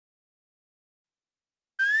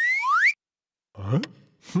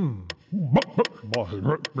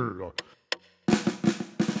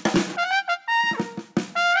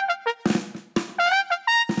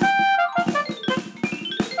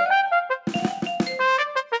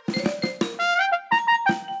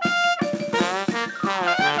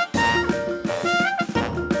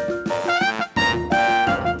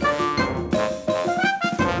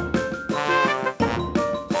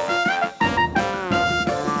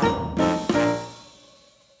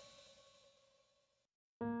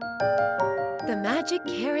The Magic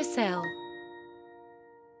Carousel.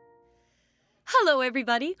 Hello,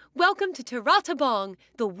 everybody. Welcome to TARATABONG,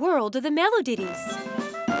 the world of the Meloditties.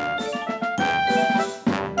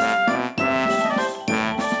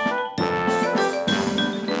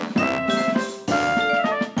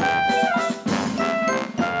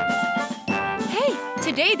 Hey,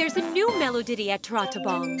 today there's a new Meloditty at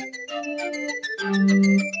TARATABONG.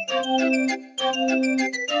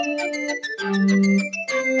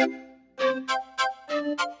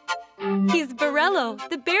 He's Barello,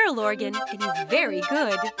 the barrel organ, and he's very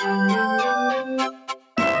good.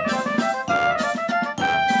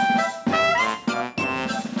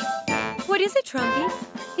 What is it, Trumpy?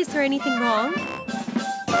 Is there anything wrong?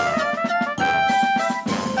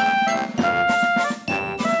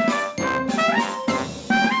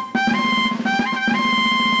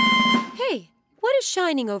 Hey, what is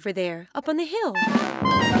shining over there, up on the hill?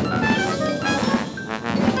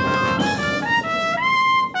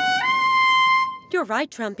 You're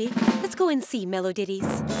right, Trumpy. Let's go and see, Meloditties.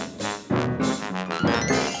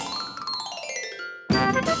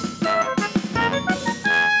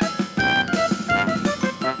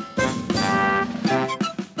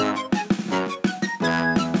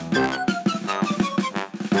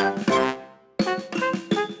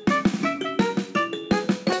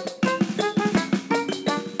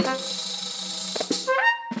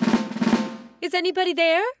 Is anybody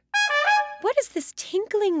there? What is this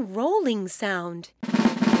tinkling, rolling sound?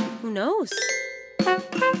 Who knows?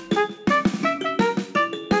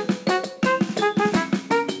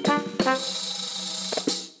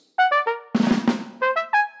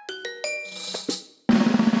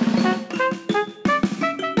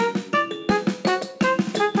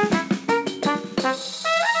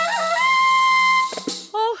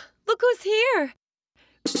 Oh, look who's here!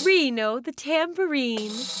 Reno, the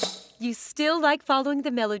tambourine. You still like following the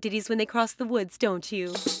Meloditties when they cross the woods, don't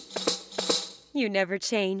you? You never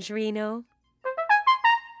change, Reno.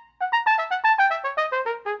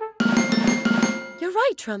 You're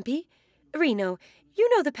right, Trumpy. Reno, you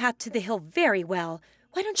know the path to the hill very well.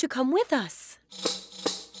 Why don't you come with us?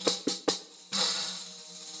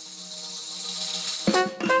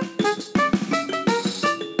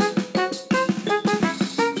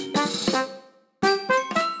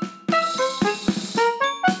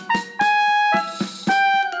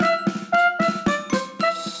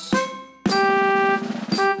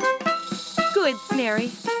 Good,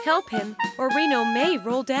 Snary. Help him, or Reno may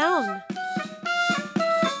roll down.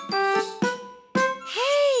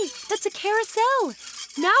 Hey, that's a carousel.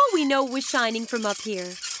 Now we know it was shining from up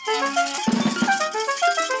here.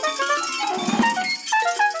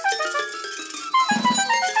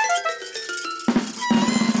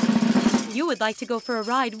 You would like to go for a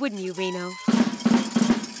ride, wouldn't you, Reno?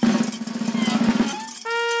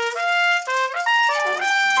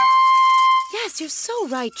 Yes, you're so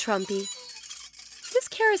right, Trumpy. This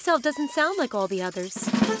carousel doesn't sound like all the others.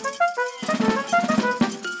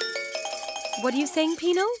 What are you saying,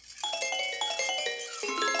 Pino?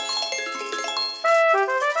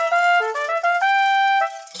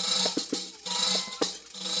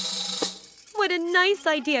 What a nice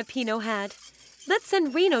idea Pino had. Let's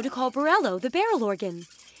send Reno to call Barello, the barrel organ.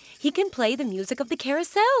 He can play the music of the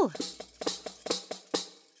carousel.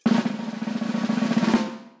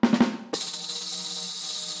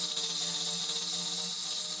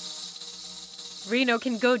 Reno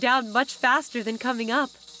can go down much faster than coming up.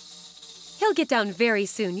 He'll get down very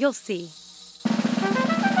soon, you'll see.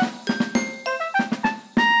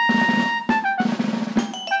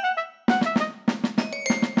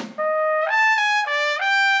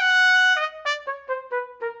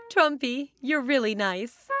 Trumpy, you're really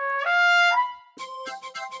nice.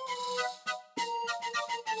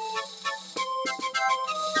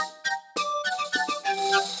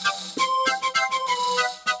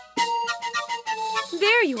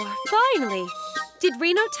 There you are, finally. Did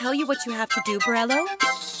Reno tell you what you have to do, Barello?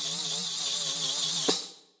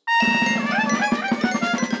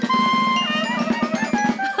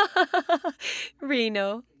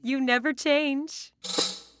 Reno, you never change.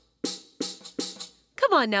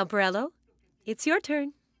 Come on now, Barello. It's your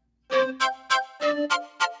turn.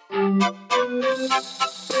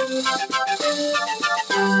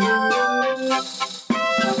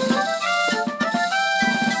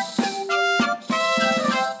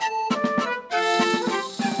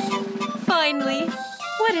 Finally!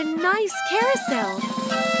 What a nice carousel!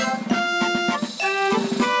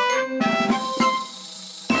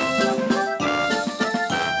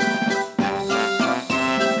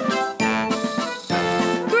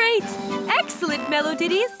 Great! Excellent,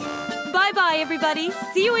 Meloditties! Bye-bye, everybody!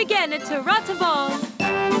 See you again at TARATABONG!